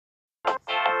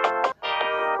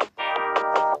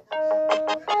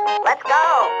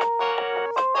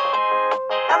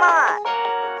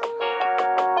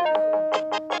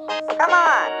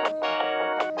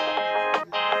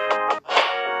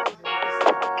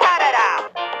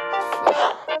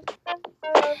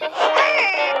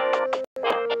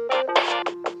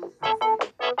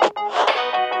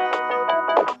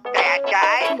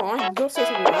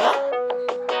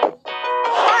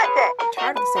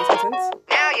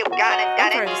gone and I'm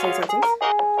done tired it. of the same sentence.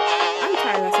 I'm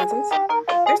tired of that sentence.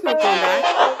 There's no going back.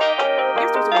 Yes,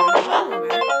 there's no going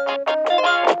back.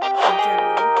 In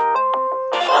general.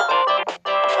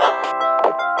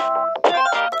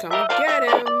 Come and get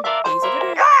him. He's over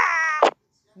there. Ah!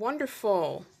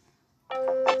 Wonderful.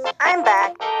 I'm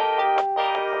back.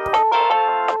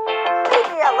 Leave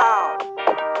me alone.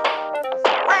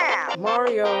 Wow.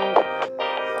 Mario.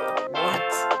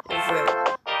 What is it?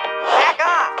 Back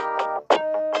off.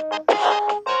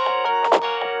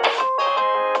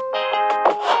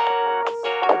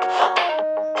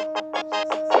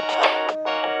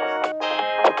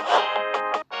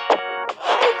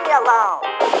 Leave me alone.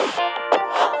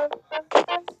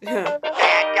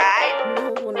 Bad guy. No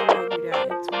one would do that.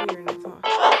 It's weird, I thought.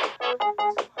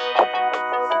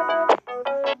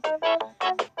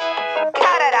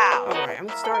 Cut it out. Alright, I'm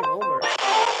starting over.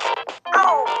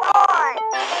 Oh, boy.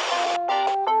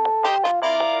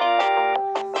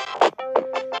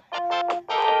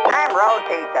 I'm road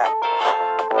pizza.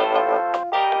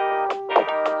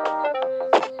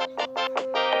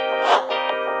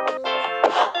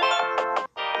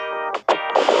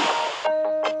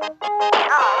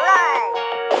 All right.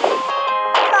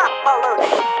 Stop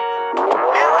polluting.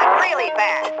 Now I'm really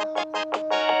bad.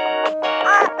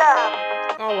 Awesome.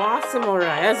 Oh, awesome,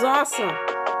 alright. That's awesome.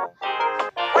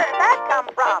 Where'd that come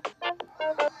from?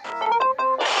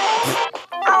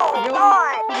 Oh, No,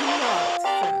 boy. you're not,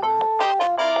 Santa.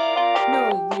 No,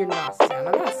 you're not,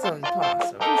 Santa. That's so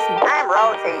impossible. I'm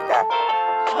road pizza.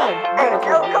 Better so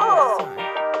get rid of cool. this time.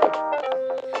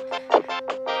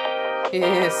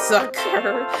 Yeah,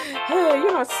 sucker. Hey,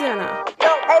 you're not Santa.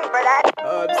 You'll pay for that.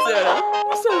 I'm Santa.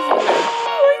 Who says that?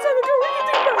 Oh, he's on the door. We can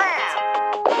do that. Wow.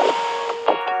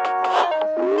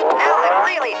 Now I'm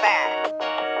really bad.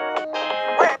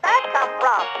 Where'd that come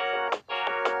from?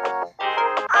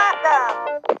 Awesome.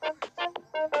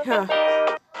 Huh.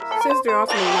 Sister,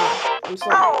 also not. I'm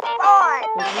sorry. Oh, boy.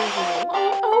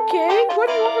 Oh, okay. What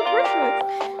do you want for Christmas?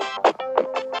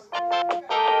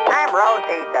 I'm road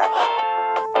pizza.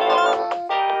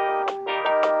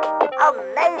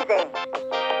 Amazing.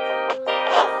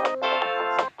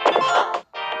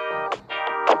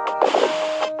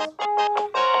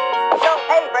 You'll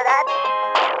pay for that.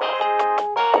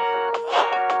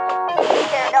 Be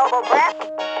there, noble breath.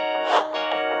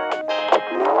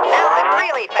 Now I'm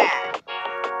really bad.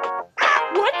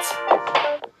 What?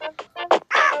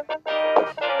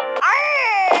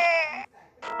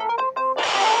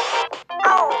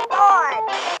 Oh, boy.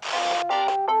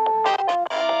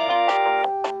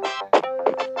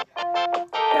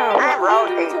 No, I'm road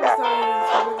pizza.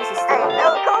 Ain't no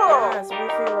cool. Yes, we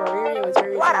feel our radio is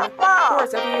very What a Of fall.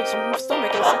 course, every age still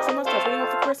making a sexy mustache. What do you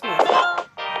want for Christmas?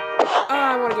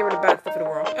 I want to get rid of bad stuff in the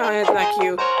world. Oh, isn't that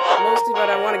cute? Mostly, but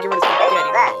I want to get rid of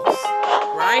spaghetti rolls.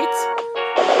 Right?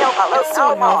 You'll pollute It's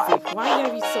so no more. unhealthy. Why are you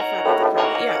gonna be so fat?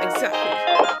 Yeah, exactly.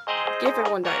 Give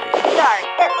everyone diarrhea. Start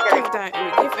history.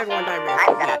 Give everyone diarrhea.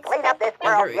 I'm gonna clean up this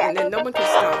world And then no one can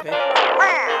stop it.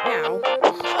 Wow. Now,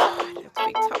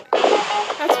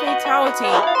 that's fatality.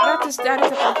 That's fatality. That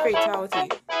is a fatality.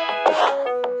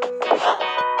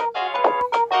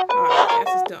 Alright,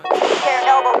 this is done. There,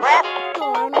 noble breath.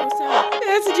 Oh, I don't know what's that.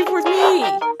 That's a G towards me.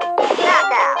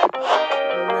 Knockout.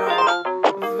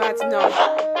 No, that's not.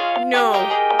 No,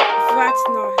 that's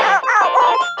not. Ow, ow,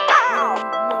 ow,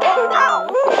 ow.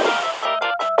 No,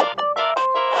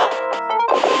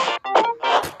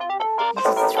 He's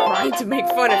just trying to make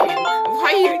fun of you.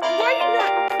 Why are you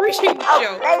not appreciating the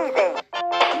joke? Amazing.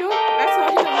 No, that's not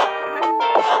him.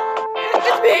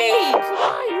 It's me! Come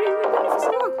on, you've been doing it for so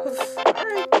long.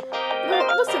 Alright. No,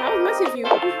 listen, I was messing with you. I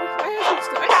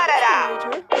Cut it out.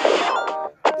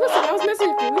 Listen, I was messing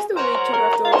with you. We still know each other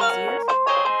after all these years.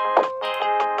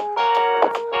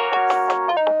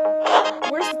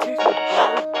 Where's the technical?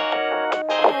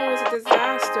 Oh, it's a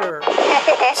disaster.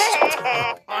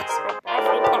 Awesome.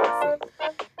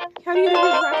 How do you do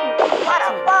that? What a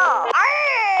fall.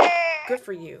 Good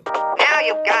for you. Now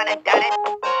you've gone and done it.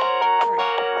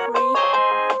 Alright, 3.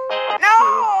 No.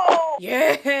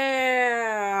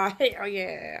 Yeah! Hell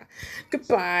yeah!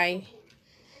 Goodbye.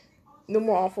 No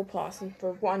more awful possum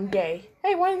for one day.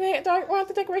 Hey, why aren't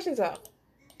the decorations up?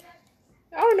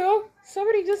 I don't know.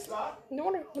 Somebody just no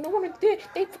one did.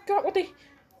 They forgot what they.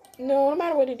 No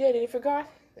matter what they did, they forgot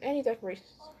any decorations.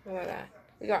 None of that.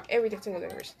 We got every single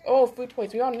decoration. Oh, food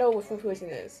poison. We all know what food poison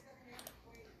is.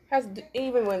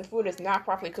 Even when food is not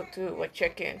properly cooked too, like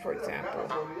chicken, for example.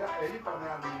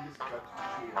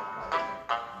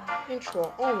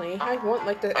 Intro only. I want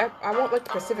like the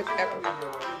Pacific Epic.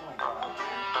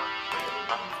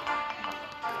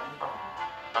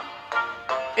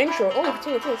 intro, only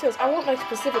between the two tales. I want like a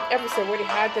specific episode where they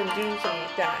had them do something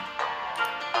like that.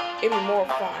 It'd be more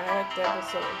fun. I like the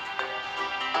episode.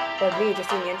 But me just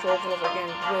seeing the intro over and over again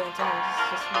a million times,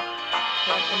 it's just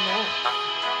like enough.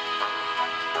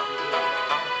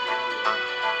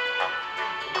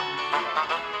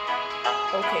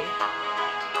 Okay.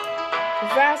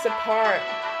 Vast apart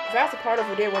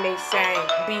over there when they sang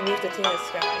Beneath the Tinted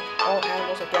Sky. All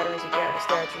animals are gathering together,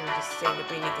 statue just saying the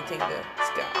Beneath the Tinted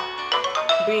Sky.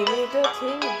 Beneath the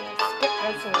Tinted Sky.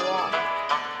 That's a lot.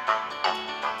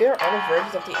 There are other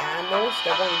versions of the animals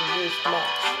that won't even use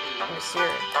much in the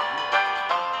series.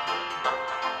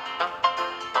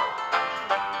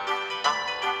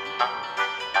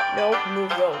 No, move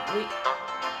those.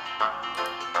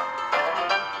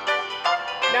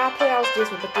 Now I play out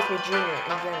Disney, but Disney Junior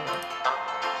in general.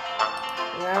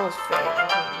 That was fair.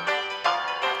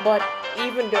 But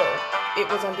even though it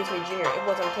was on Disney Junior, it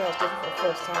wasn't on Playoffs Disney for the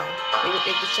first time.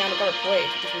 This channel got a play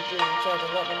for Disney Junior in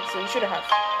 2011, so you should have,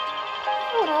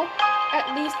 I don't know,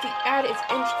 at least the added its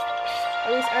intro.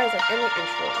 At least added like any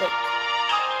intro. Like,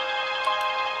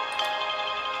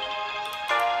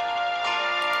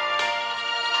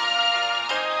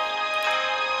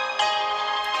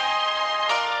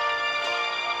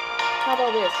 how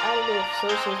about this? Added the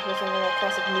associations with some of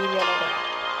classic media and all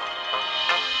that.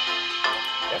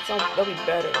 That'll be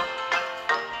better.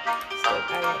 It's like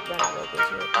I like brand logos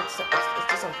here. It's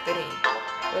just unfitting.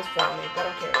 It's funny, but I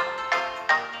don't care.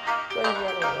 But in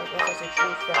general, like that's just a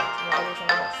true fact. No other thing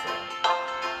about it.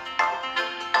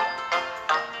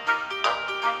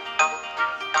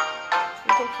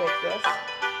 You can fix this.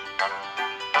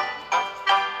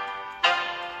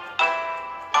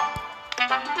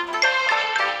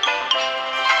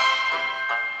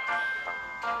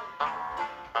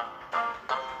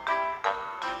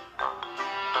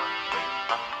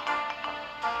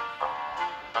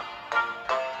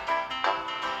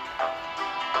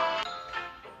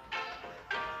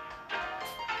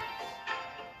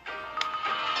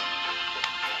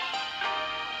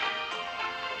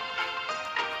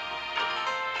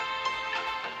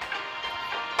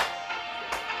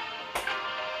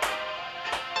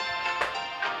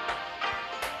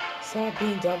 Sad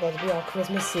being done by the be all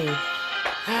Christmas Eve.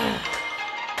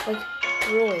 Like,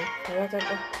 really? Aren't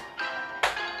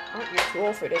you too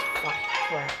old for this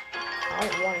crap? I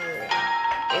don't want to hear it.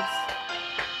 It's,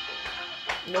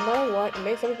 no matter what, it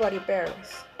makes everybody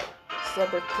embarrassed.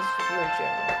 Celebrate Christmas with you in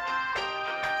general.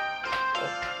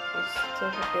 Oh, it's still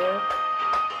over there.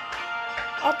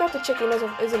 I thought the chicken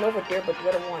isn't over there, but the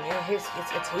other one, yeah, it's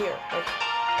here. Like,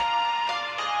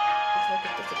 it's like a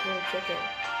disappearing chicken.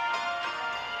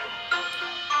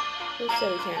 Who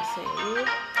said he can't sing? You?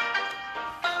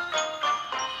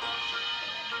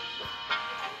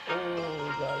 Ooh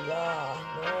la la.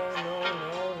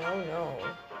 No.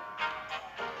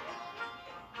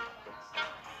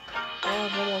 I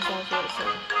have one more song for you to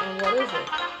sing. And what is it?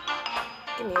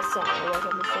 Give me a song, otherwise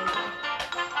I'll be singing.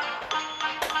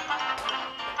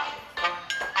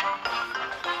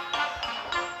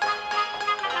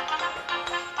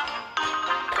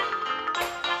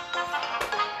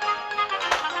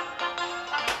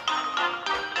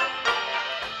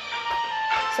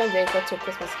 Sunday go till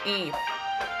Christmas Eve.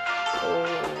 Oh.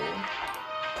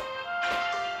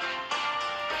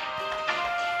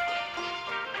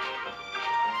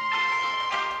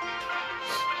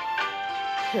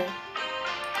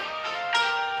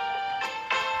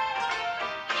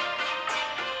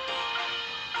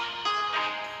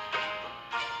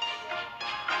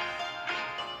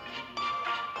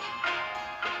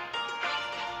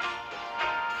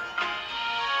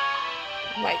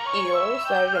 Like eels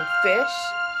rather than fish.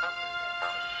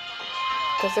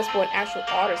 Because that's what actual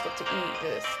otters like to eat,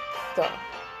 this stuff.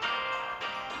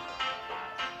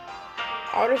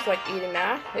 Otters like eating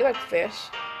that. They like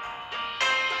fish.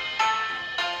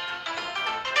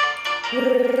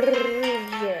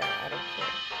 Yeah, I don't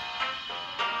care.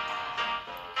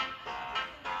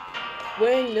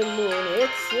 When the moon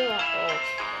hits your eye. Oh,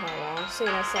 come on. Sing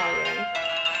that song again.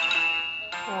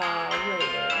 Oh,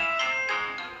 really?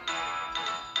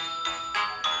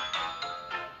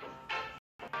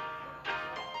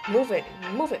 Move it.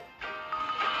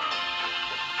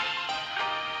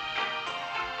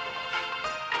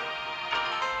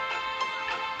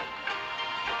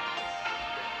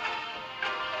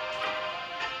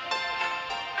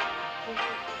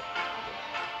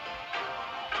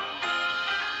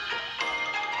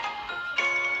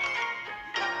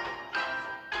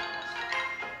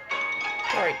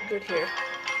 Alright, good here.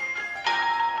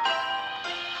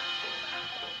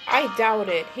 I doubt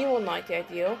it. He won't like the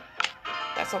idea.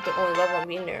 That's not the only level I'm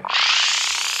in there.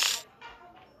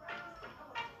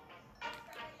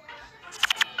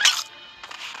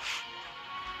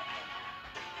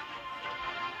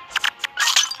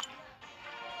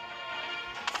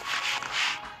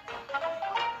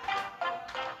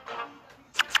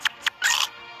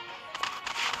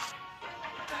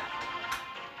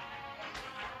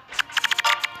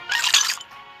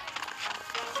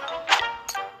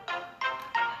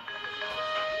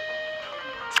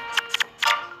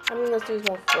 I mean, let's do this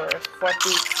one first before I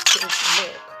feed some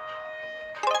milk.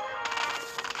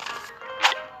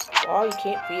 Oh, you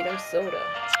can't feed him soda.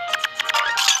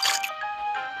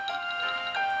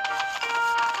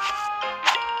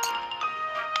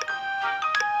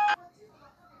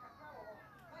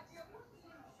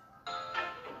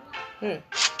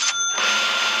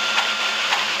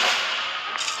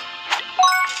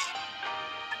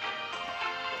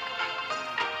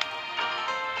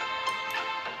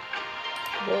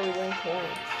 Where we win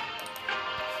points.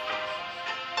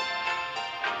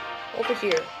 Over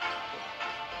here.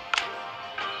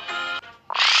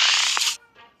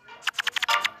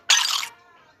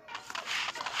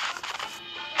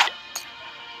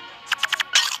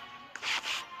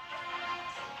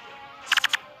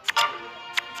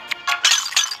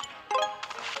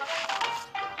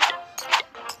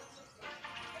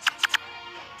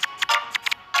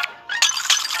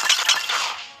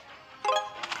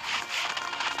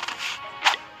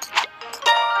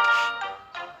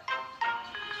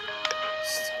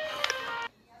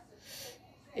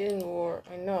 It didn't work.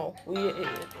 I know.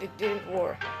 It didn't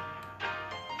work.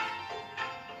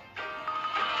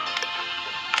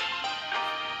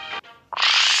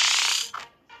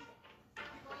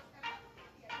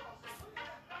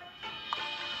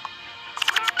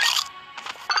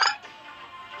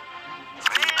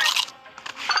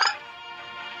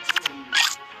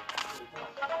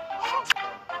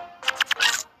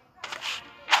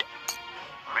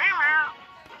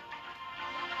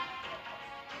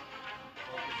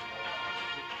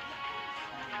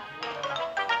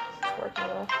 It's working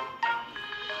well.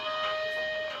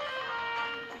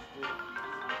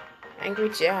 Angry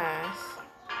Jazz.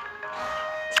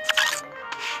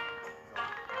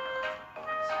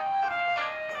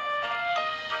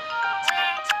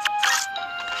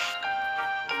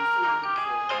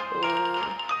 Ooh,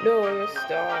 no, you're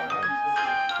star.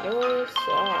 No, you're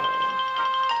star.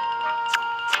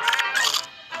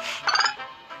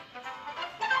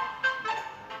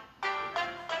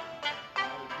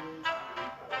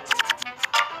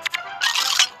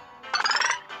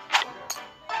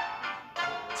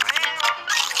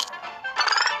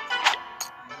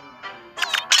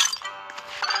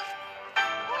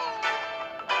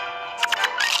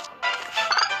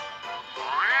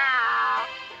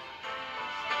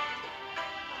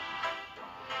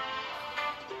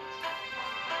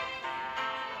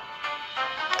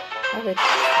 Okay, what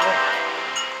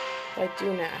I do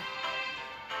now?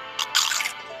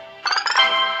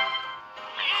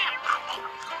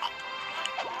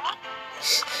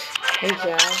 Hey,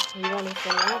 Jazz, you want to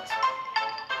come out?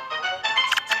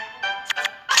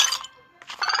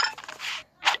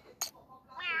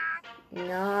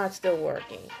 No, it's still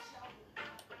working.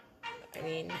 I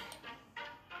mean,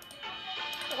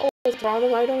 oh, the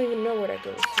problem, I don't even know where that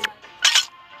goes to.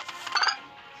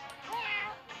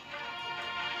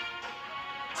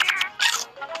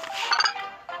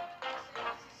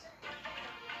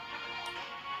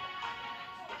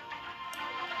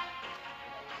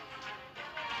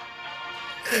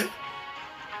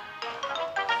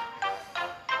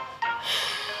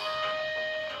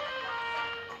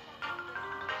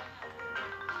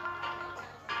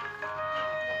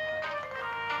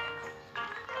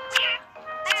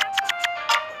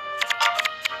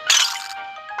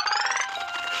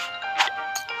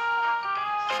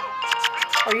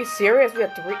 Are you serious? We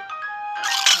have three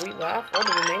left. All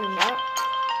the remaining left.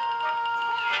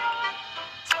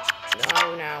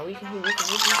 No, we can do it again.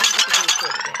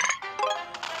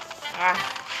 Ah.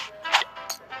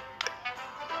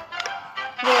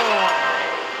 No.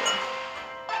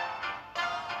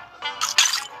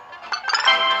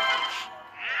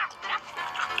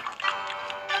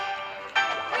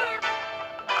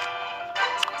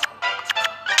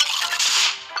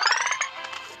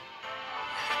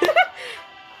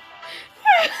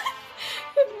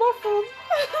 It's muffled.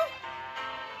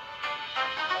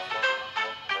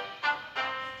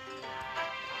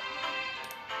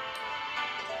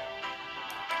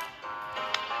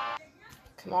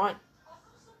 Come on.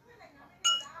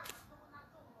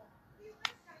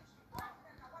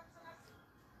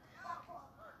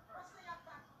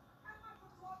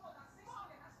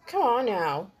 Come on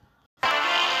now.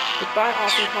 Goodbye,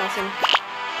 awesome possum.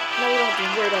 Now we don't have to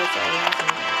worry about what's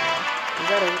awesome now. Is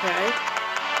that okay?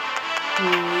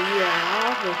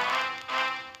 Yeah.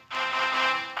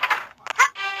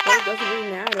 Well, it doesn't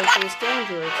really matter for the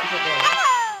standards today.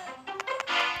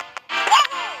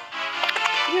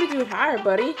 You gotta do it higher,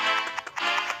 buddy.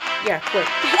 Yeah, quick.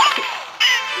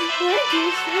 Why do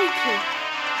you think it?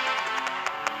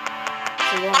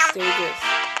 It's a long stages.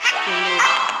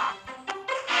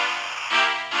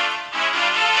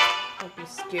 Don't be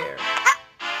scared.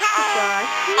 Goodbye.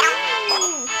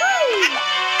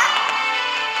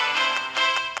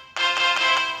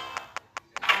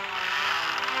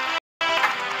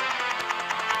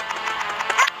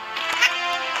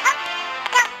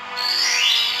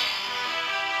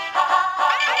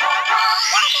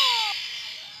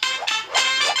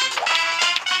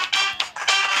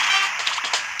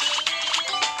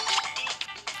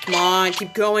 Come on,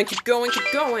 keep going, keep going,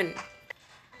 keep going.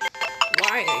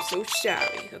 Why are you so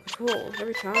shabby? Cool.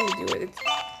 Every time you do it, it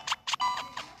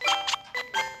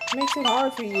makes it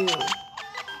hard for you.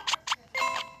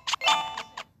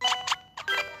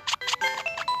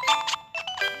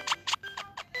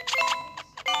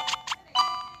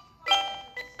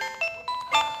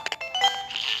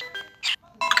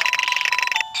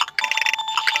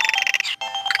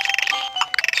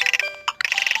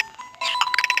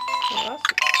 Well, that's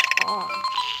odd.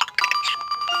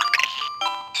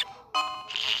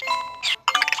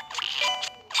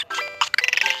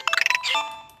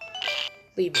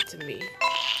 Leave it to me.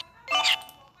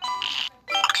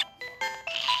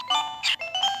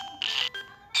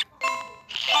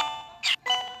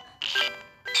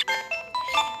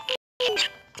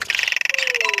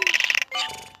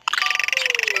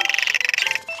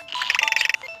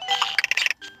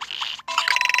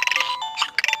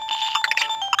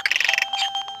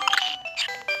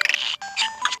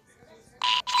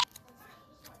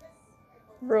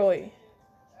 Really?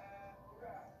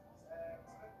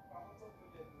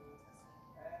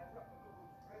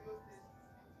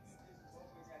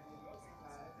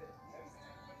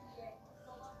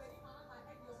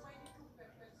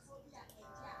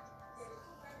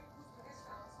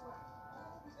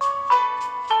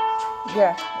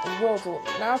 Yeah, it will.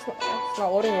 Now it's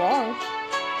not loading long.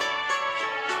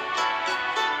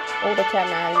 Oh, the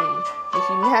humanity. The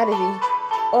humanity.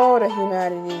 Oh, the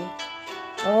humanity.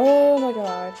 Oh my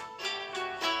god.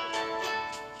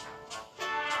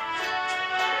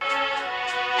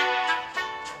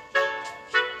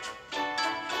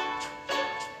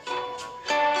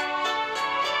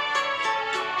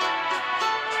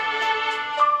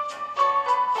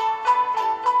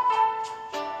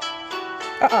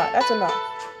 That's enough.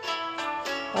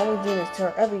 All we do is to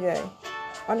her every day.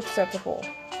 Unacceptable.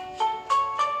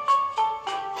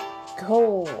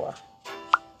 Go.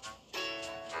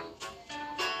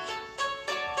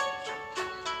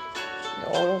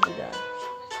 No, don't do that.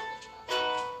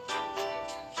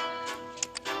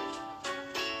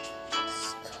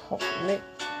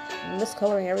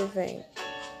 Miscoloring everything.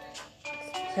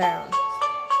 Hands,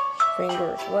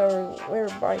 fingers,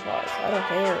 whatever body parts. I don't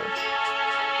care.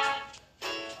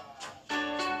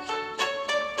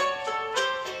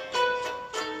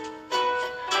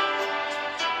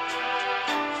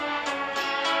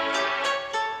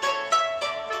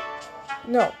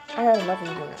 No, I had enough of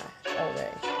you doing that all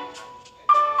day.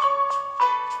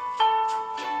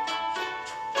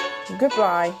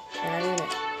 Goodbye, and I mean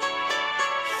it.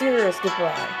 Serious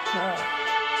goodbye.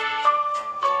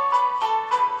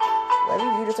 Maybe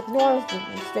you just ignore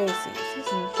Stacy. She's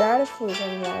bad at food,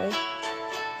 Molly.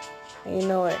 And you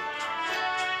know it.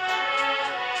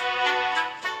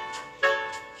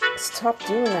 Stop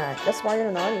doing that. That's why you're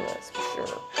on the naughty list, for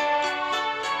sure.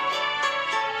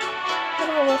 I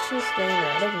don't know what she's staying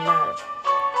there. It doesn't matter.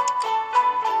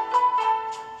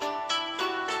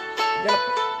 You're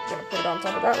gonna put it on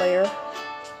top of that layer.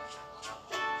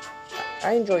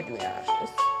 I enjoy doing that.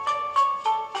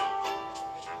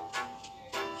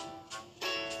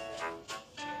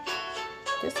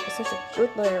 This is such a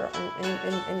good layer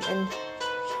in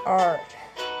art.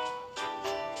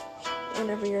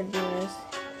 Whenever you're doing this,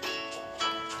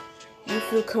 you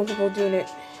feel comfortable doing it.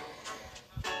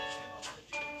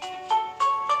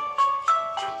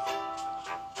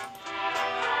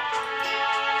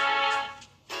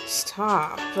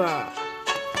 Stop.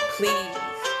 Please.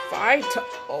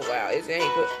 Oh wow, is it any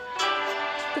good?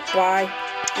 Goodbye.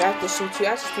 That's just too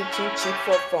cheap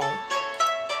for a phone.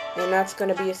 And that's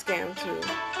gonna be a scam too.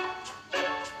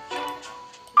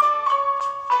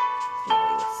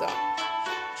 What's up?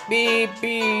 Beep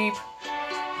beep.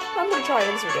 I'm gonna try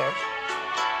to insert there.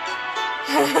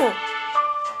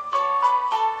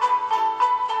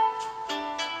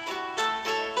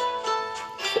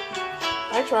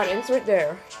 I tried to insert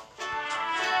there.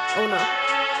 Oh no.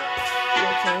 You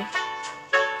okay?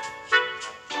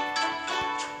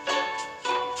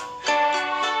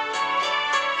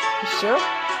 You sure?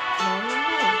 No.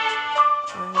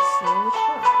 I'm slowly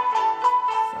trying.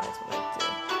 Besides what I do.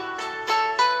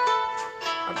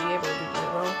 I'll be able to do my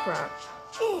own crap.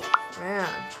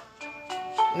 Man.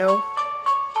 No.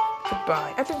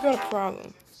 Goodbye. I think we got a problem.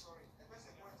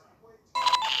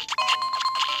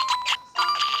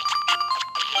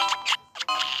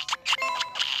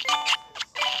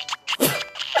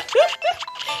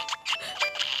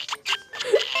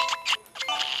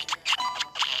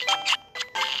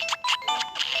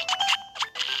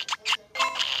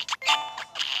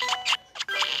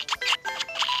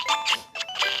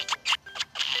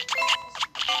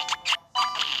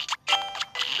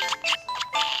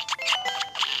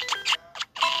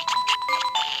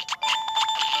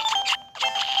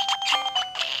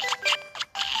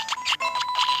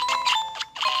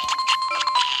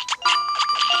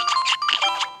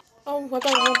 I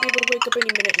thought I won't be able to wake up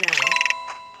any minute now.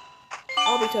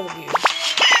 All because of you.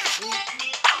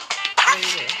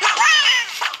 Later.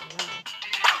 Wow.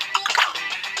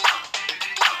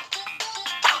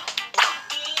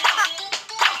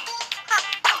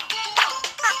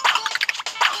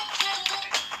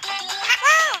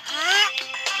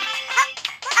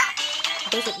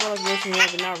 Basic realization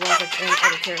was not run like any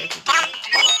other character.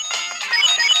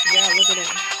 Yeah, look at him.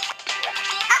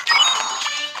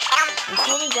 And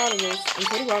Cody Rodriguez, the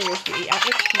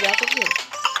Atlas here.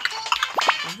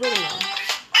 Really not.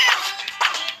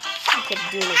 He kept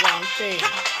doing the wrong thing.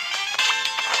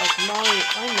 Like Molly,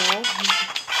 I know.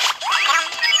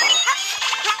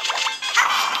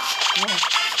 Yeah.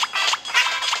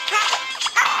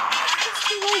 That's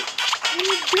too late. What are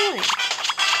you doing?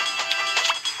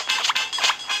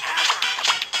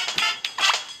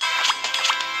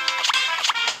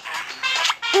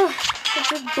 It's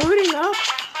just booting up.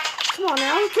 Come on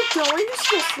now, keep going. You're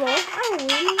still slow. I don't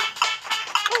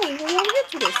even want to get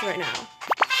through this right now.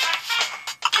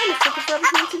 I'm just looking for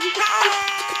everything to control.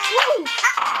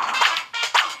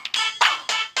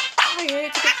 I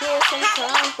hate to control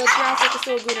sometimes, but graphics is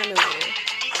still good anyway.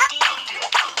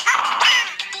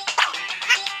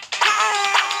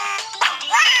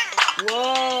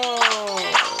 Whoa!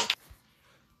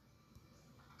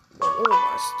 Oh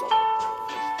my stomach.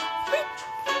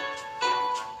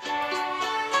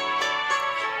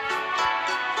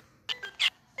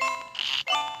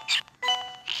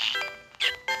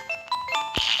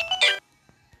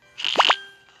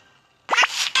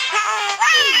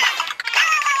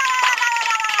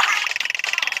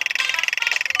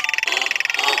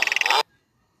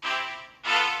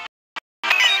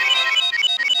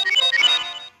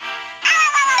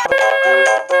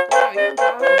 Wow, your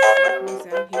dog is suck me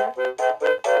down here.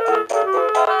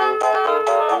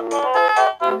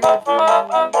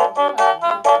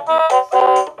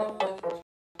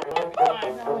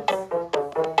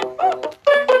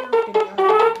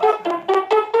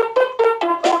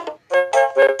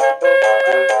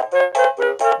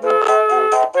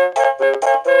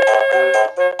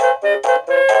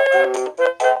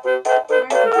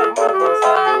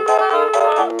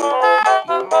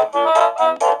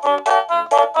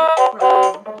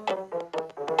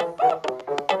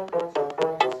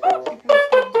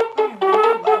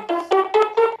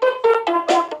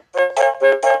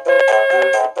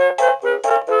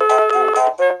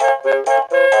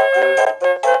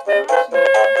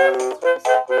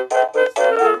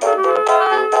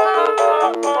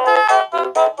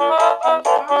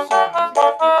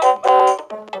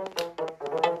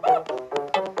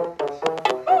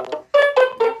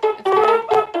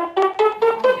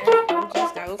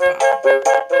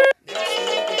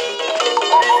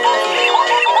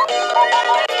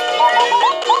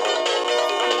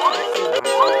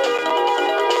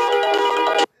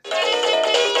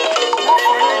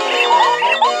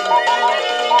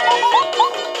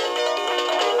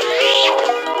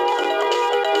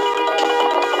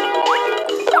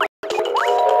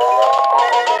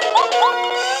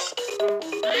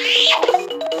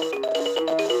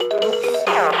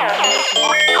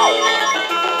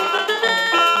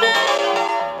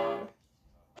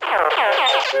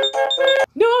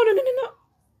 No.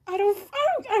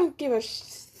 I don't give a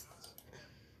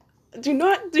Do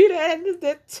not do that.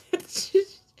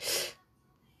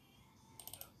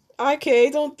 Okay,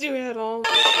 don't do it at all.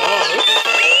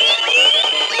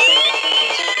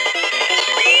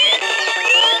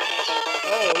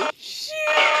 Oh, shit.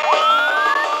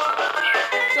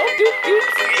 Don't do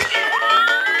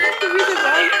That's the reason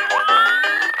why.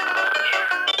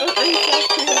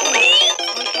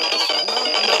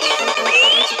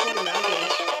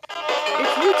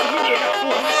 It's new to you, but not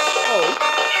for us. Oh.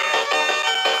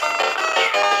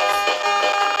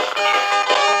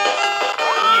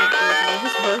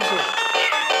 This version.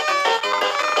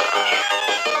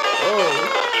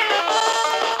 Oh.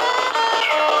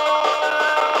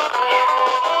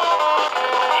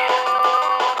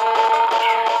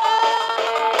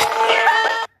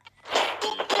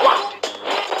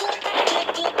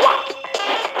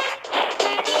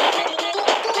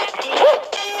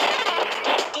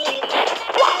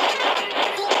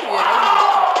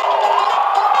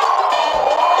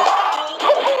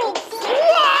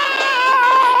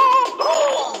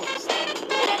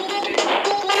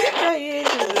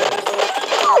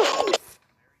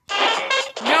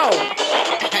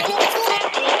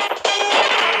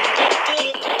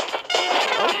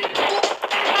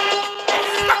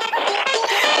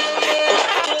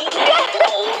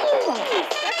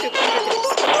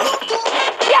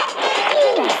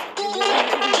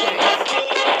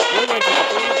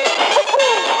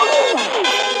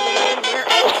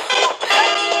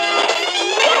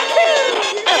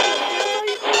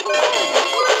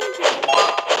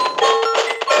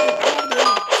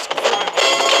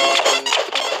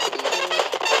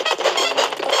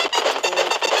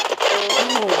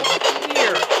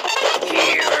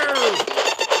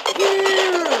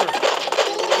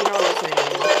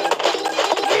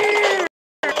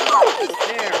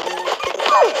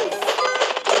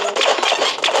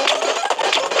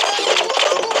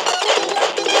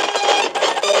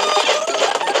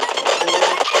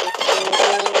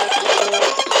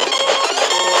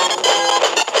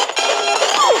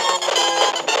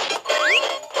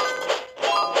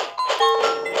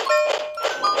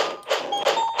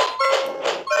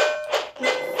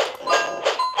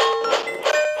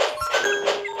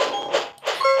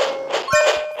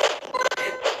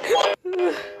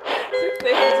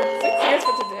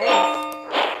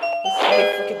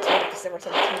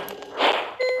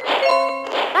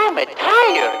 I'm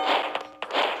tired.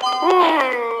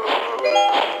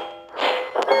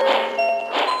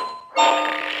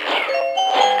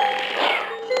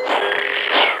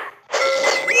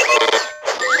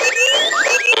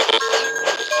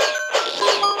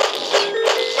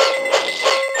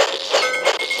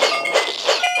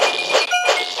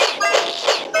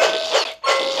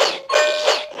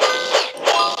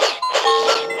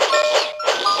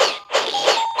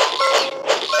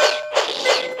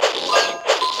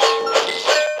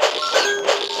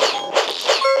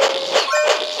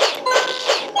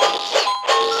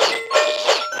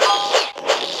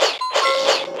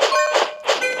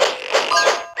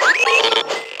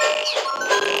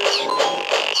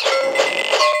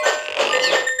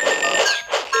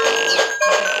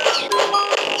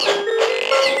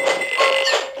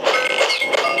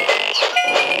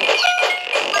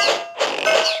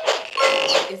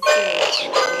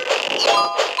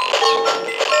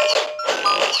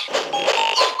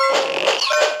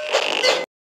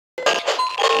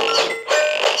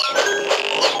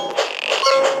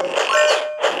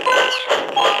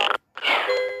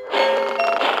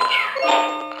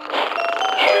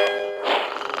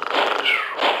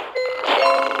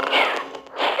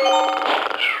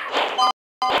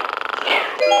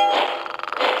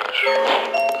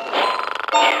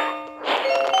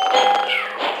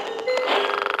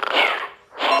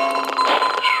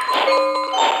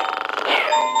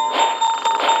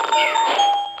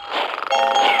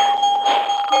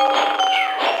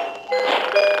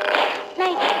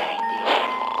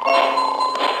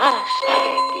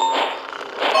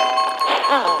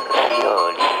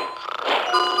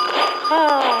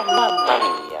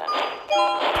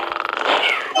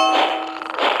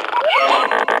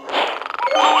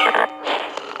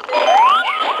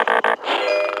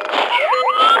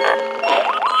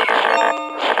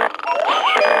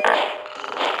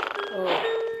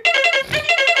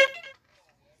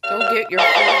 Don't get your food.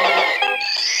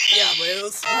 Yeah, but it'll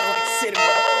smell like cinnamon.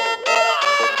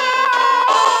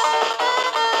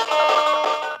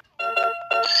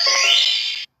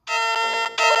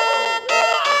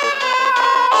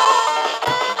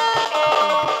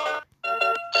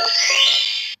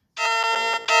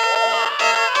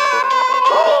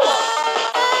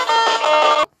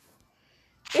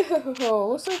 Ew,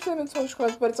 looks like cinnamon toast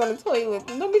crunch, but it's on the toilet.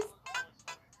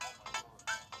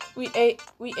 We ate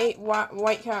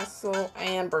White Castle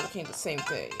and Burger King the same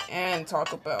day, and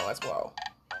Taco Bell as well.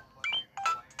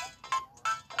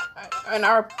 And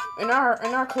our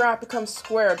crab becomes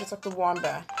square, just like the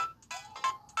wombat.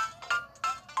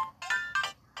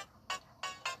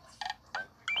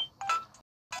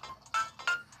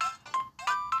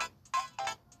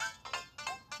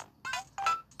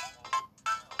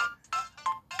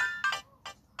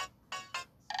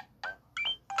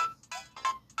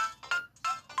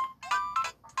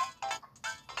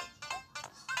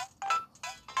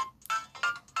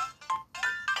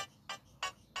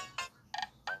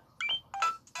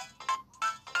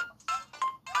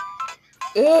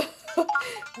 Ugh. Oh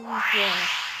my God.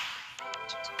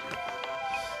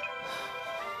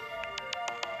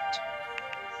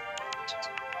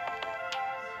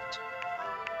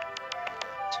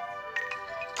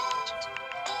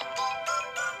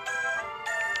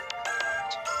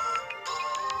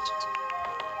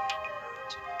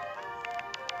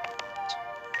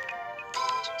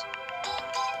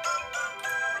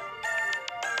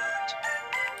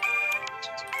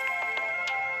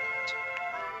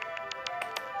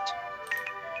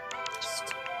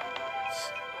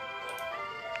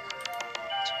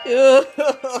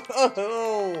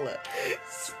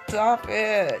 Stop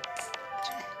it.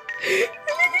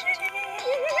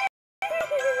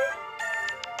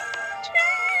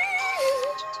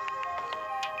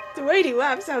 The way he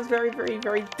laughs sounds very, very,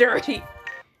 very dirty.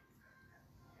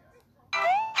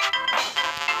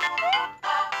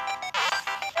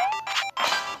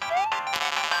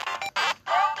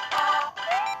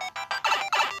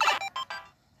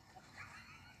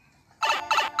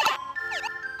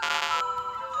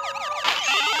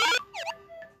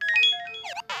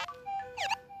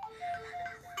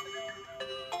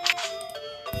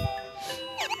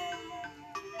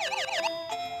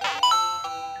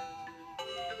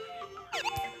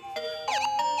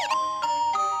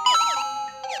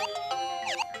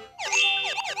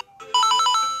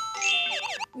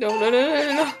 No, no, no, no,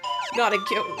 no, no. Not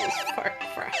again with this part.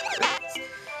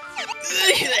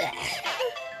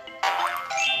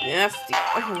 Nasty.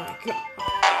 Oh my God.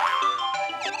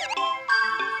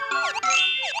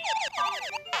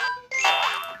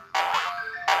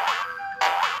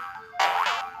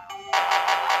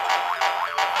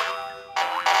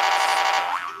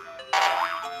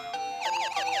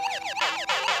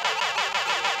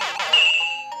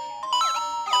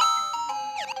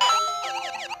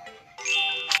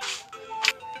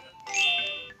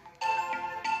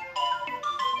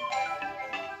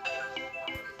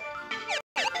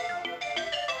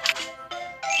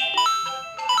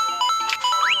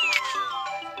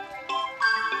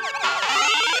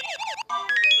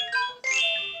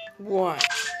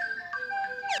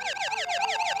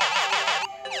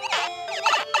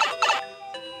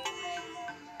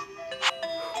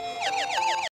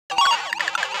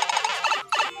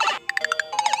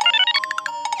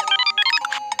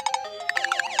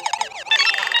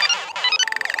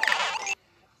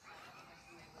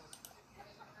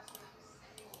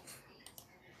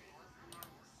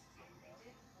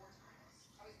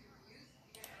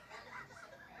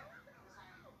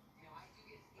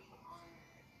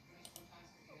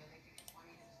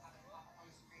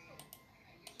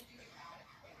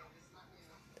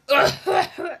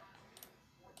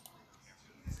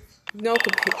 No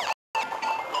compute.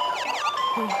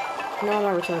 No, I'm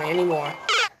not returning anymore.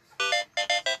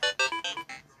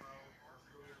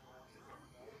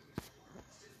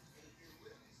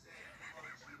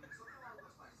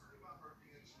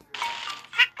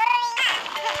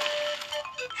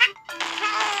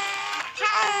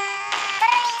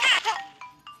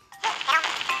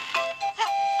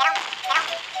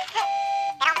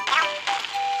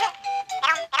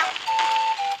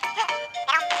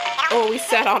 Oh, we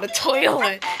sat on the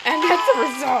toilet, and that's the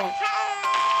result.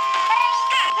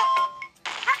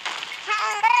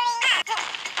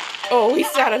 Oh, we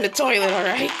sat on the toilet,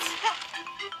 alright?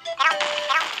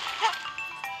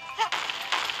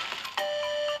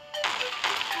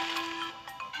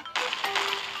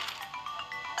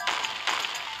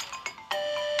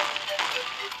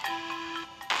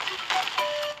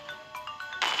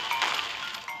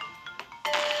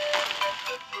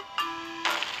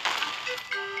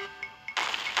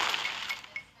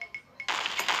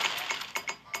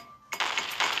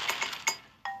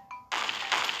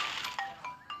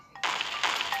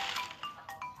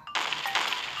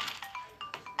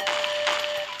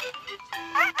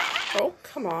 Oh,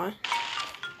 come on.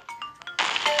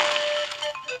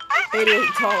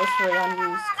 $88 for an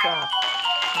unused crap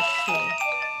machine.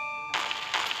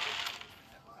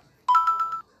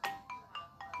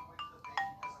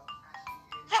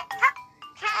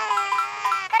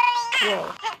 Whoa.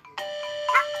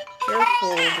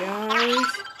 Careful,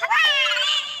 guys.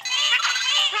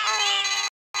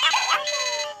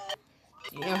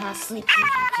 Do you know how sleepy you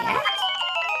can get?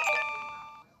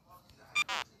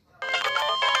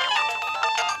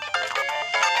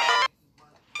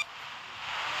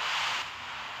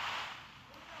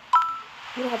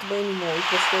 You don't have to wait anymore. You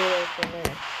can stay there for a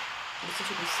minute. Listen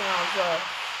to the sounds of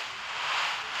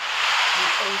the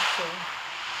ocean.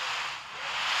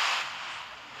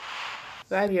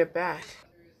 Glad you're back.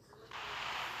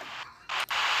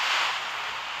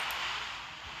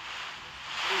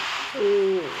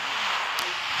 Ooh.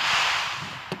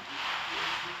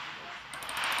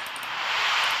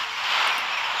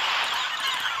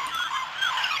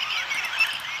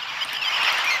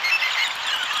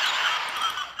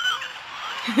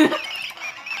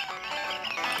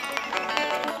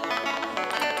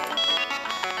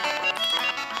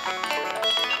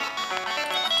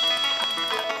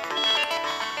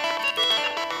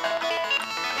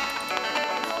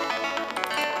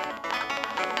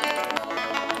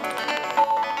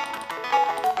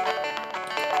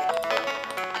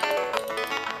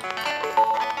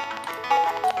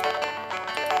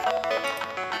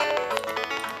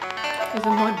 It's a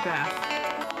mud bath.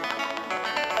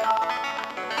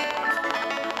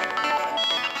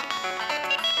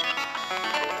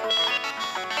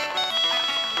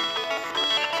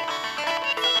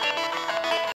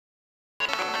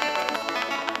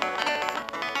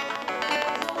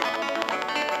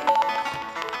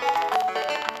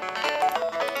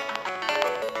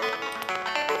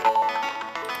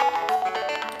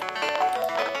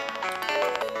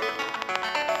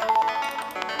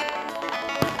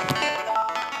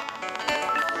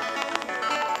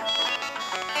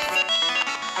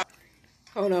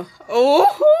 Oh no.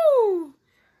 Oh!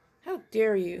 How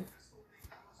dare you?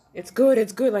 It's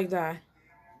good like that.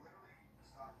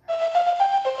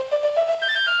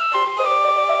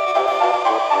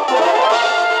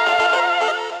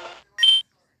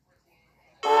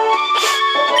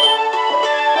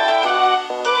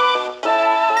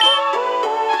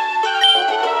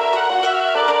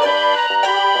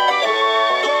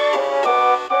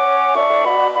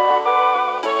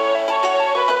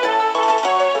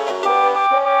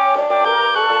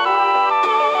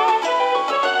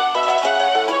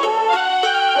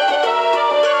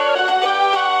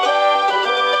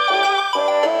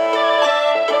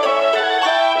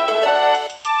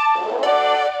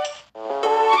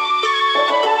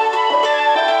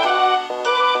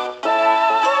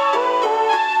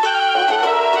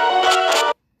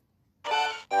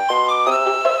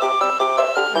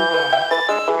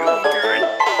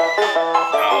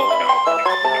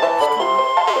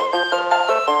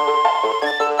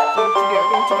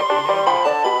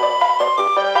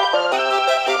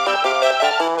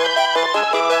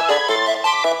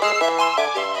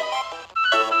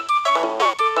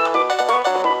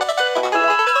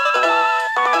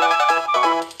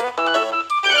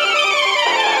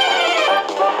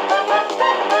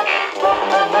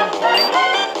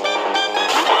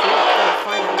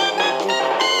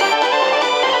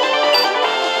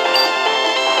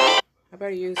 I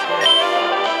better use that.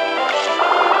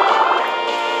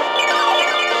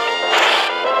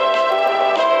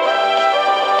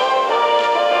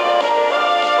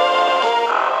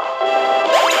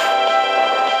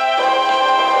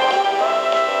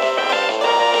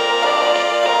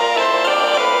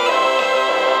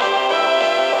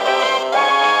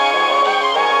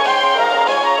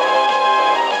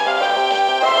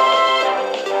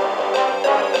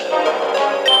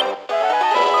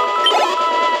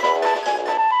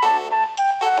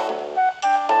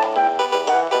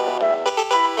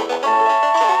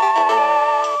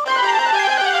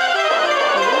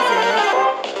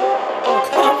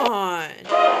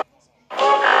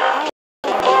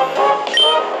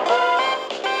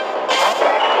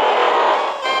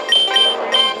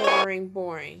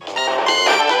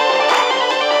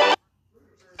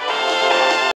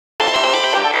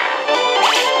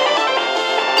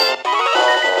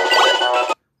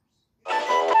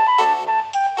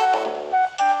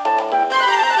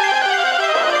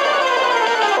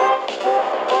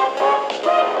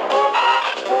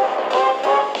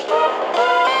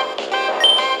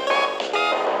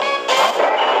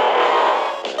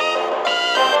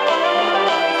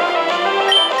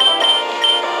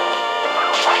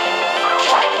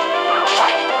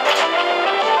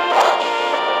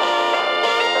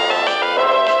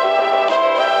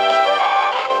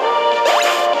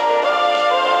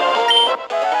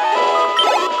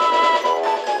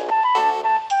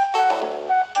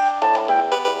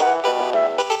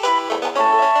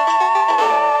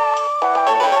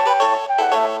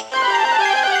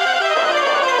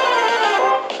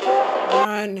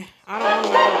 run. I don't want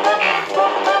to.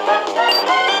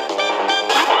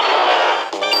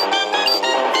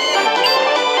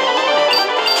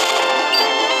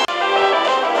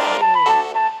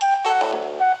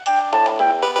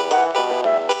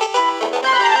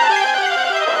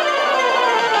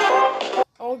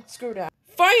 Oh, screw that.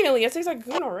 Finally, it tastes like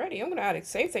goon already. I'm gonna add a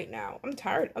save state now. I'm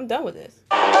tired. I'm done with this.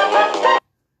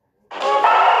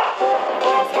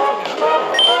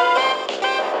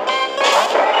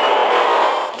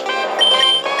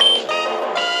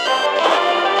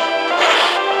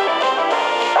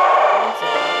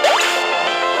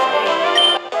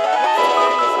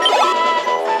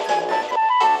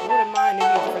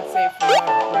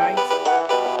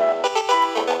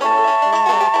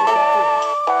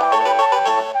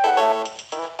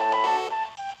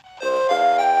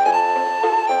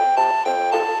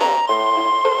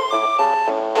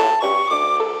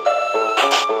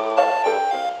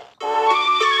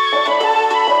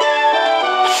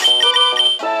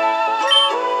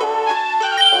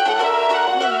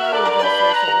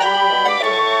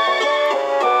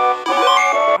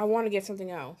 I want to get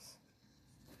something else.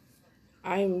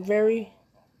 I'm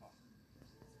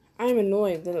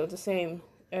annoyed that it's the same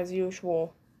as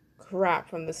usual crap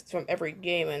from every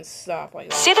game and stuff like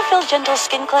that. Cetaphil Gentle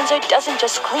Skin Cleanser doesn't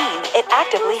just clean, it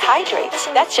actively hydrates.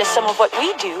 That's just some of what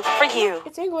we do for you.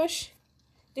 It's English.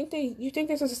 You think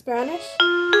this is Spanish? No,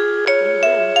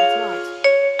 it's not.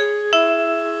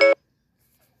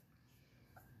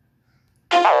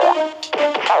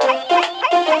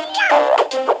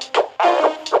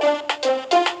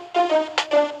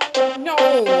 No,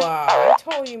 I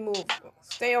told you move.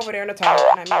 Stay over there in the top,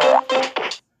 and I mean,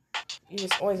 you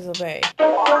just always obey.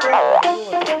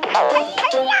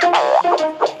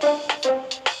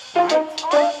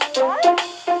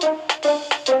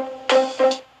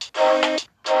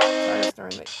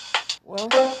 Well,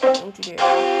 don't you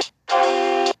dare.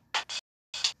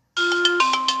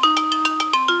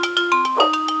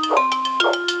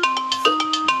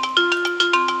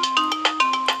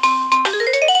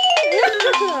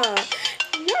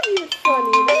 Not even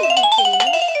funny. That would be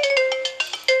kidding.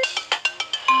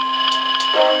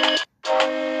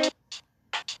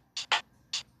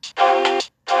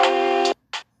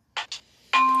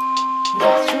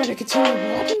 Let's try to continue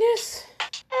watching this.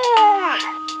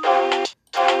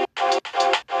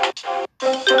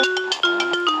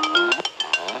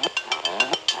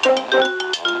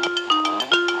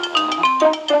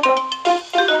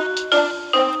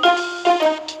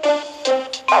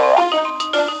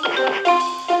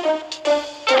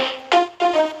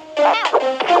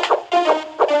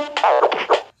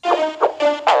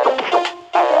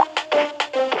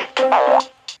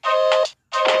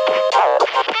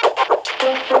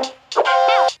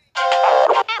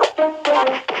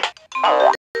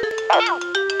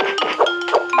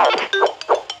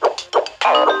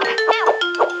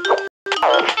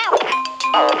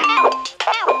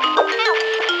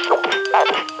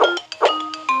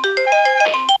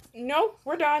 No,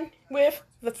 we're done with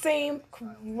the same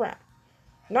crap.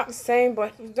 Not the same,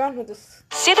 but we're done with this.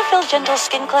 Cetaphil Gentle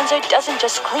Skin Cleanser doesn't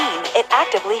just clean, it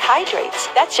actively hydrates.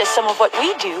 That's just some of what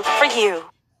we do for you.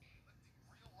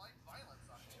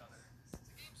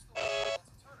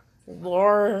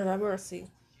 Lord have mercy.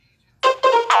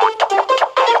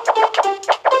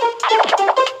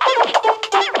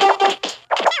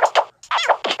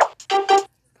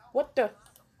 What the?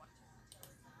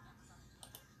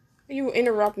 You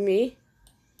interrupt me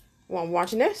while I'm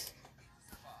watching this?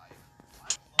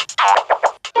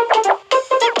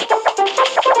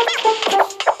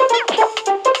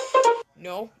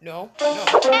 No.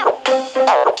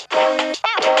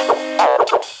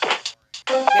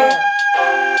 There.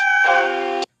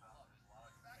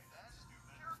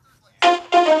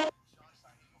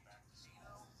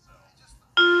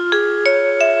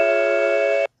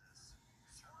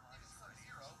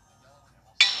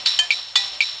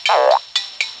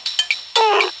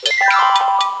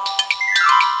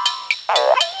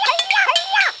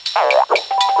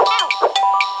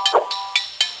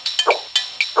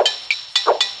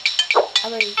 I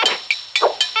mean,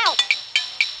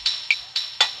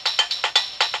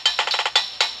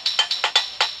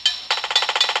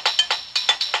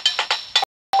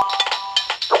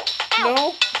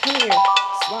 no, come here,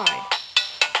 slide.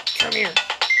 Come here.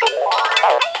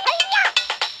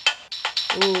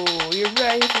 Ooh, you're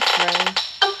ready for friend.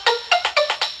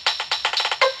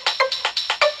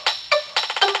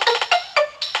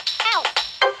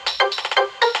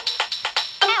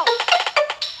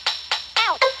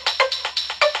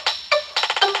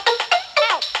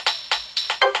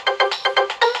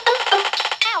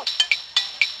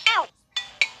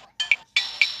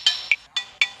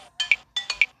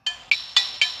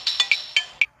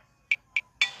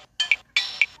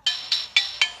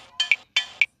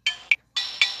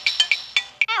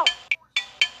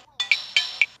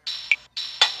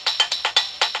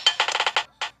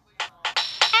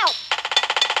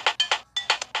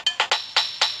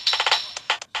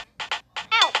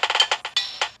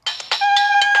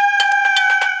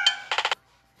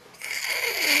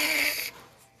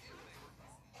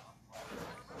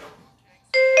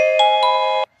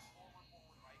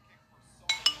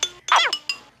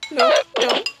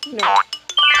 No.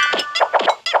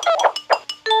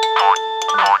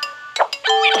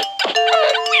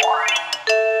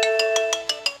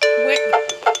 Wait.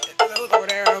 Those over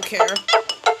there, I don't care.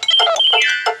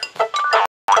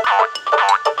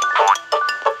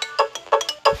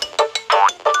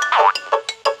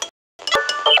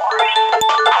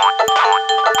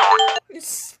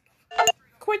 Just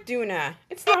quit doing that.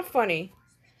 It's not funny.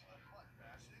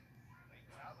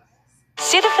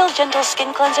 Cetaphil Gentle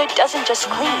Skin Cleanser doesn't just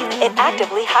clean, it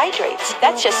actively hydrates.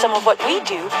 That's just some of what we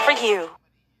do for you.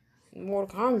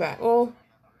 Mortal Kombat. Well,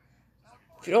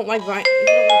 if you don't like Vine,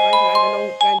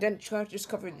 then just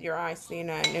cover your eyes, seeing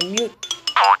that, and mute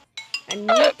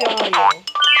the audio.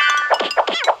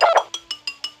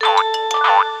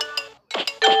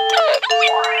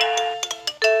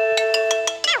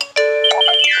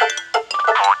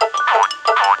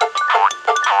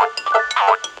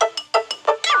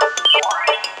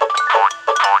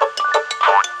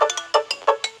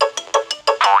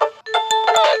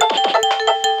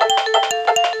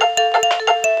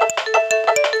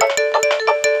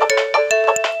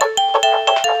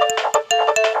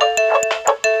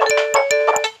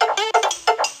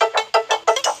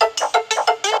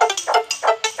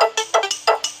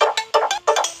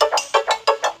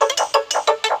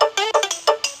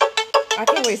 I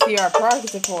can't wait to see our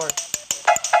progress report.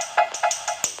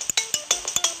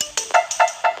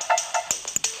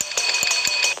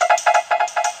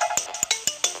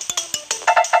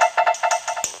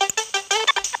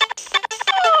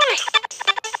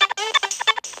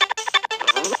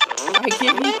 I give you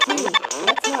two.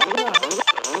 That's not enough.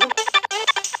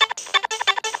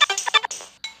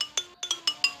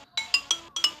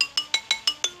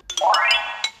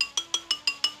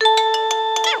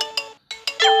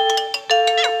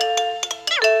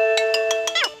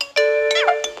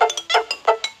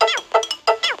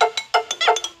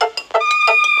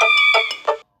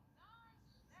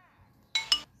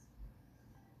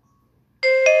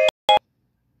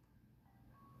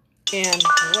 And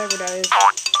whatever that is,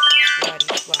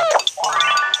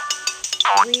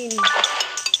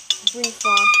 green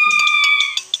frog.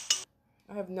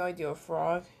 I have no idea, a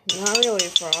frog. Not really a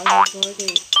frog. It's like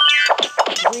a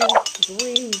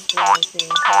green frog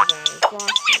thing.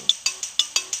 Frosting.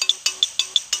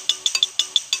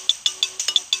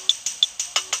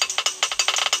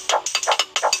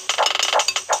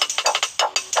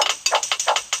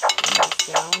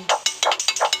 Down.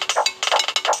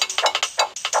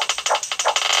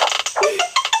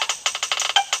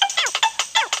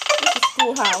 This is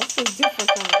schoolhouse. It's different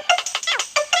from it.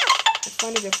 It's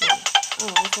funny different.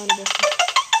 Oh, it's funny different.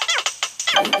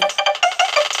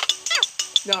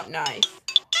 Not nice.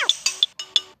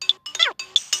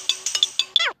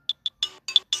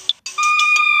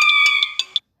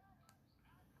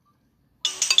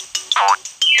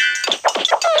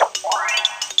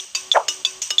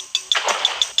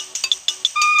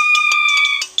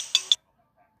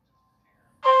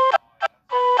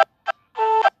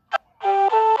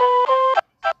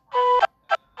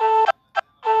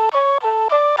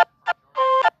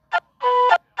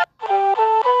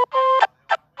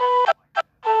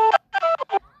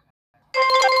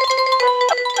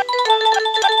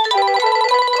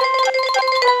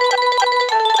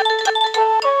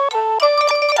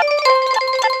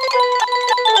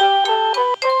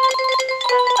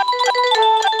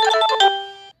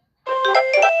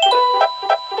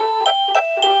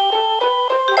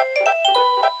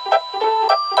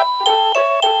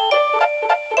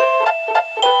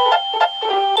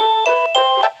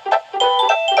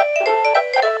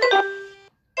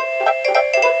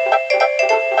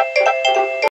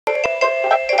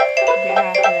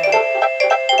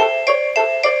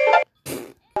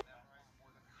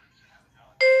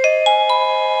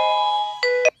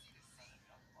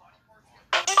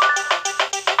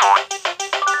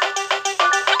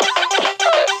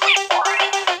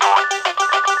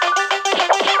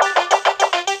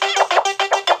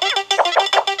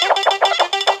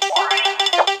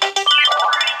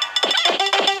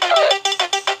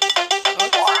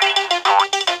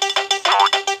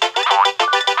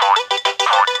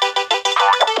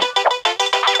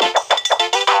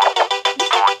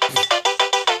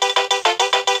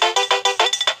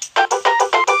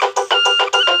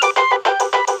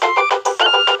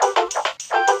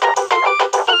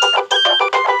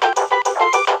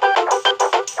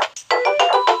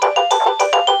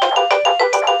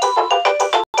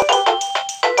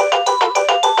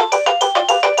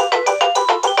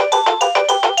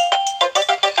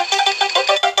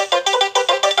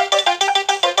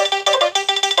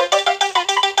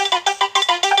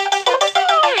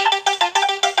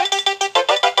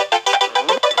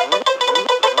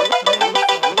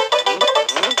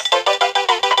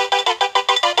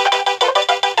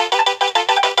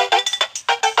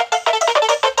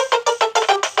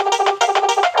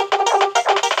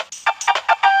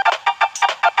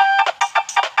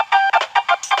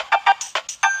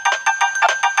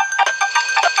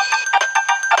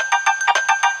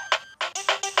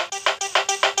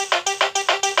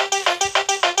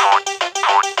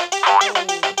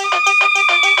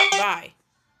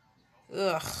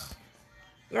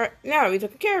 now we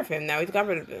took care of him. Now he's got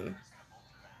rid of him.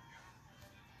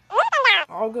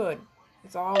 All good.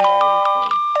 It's all good.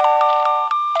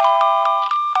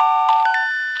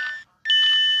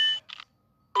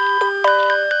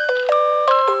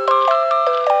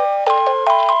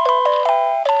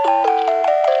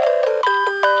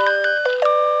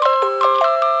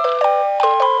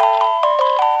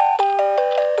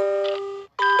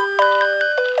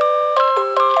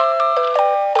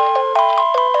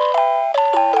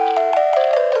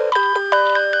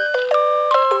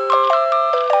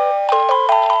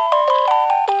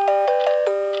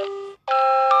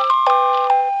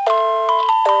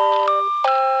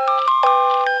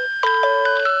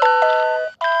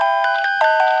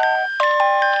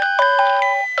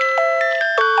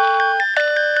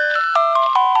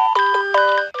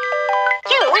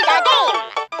 Choose a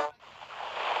game.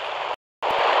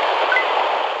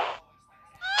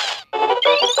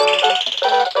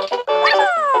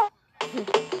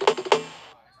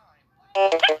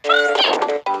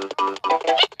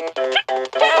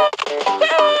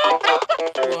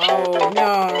 Whoa,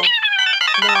 no.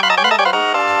 No.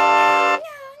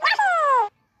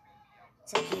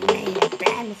 It's like you made a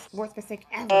bad, worst mistake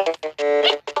ever. No,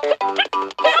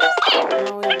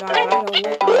 you guys, I don't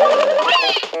let them.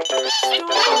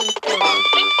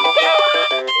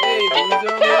 Hey, who's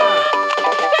on that?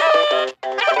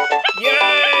 Yay!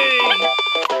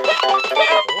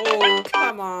 Oh,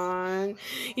 come on.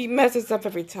 He messes up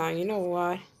every time. You know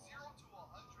what?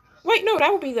 Wait, no,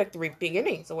 that would be like the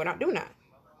beginning, so we're not doing that.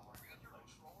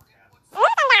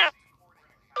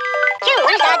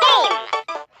 Choose a game.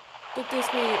 Did this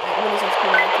mean when is this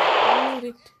connected?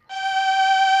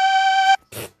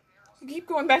 You keep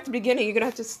going back to the beginning. You're gonna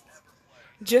have to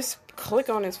just click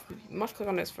on this. Must click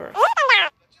on this first.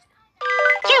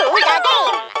 Choose a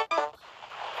game.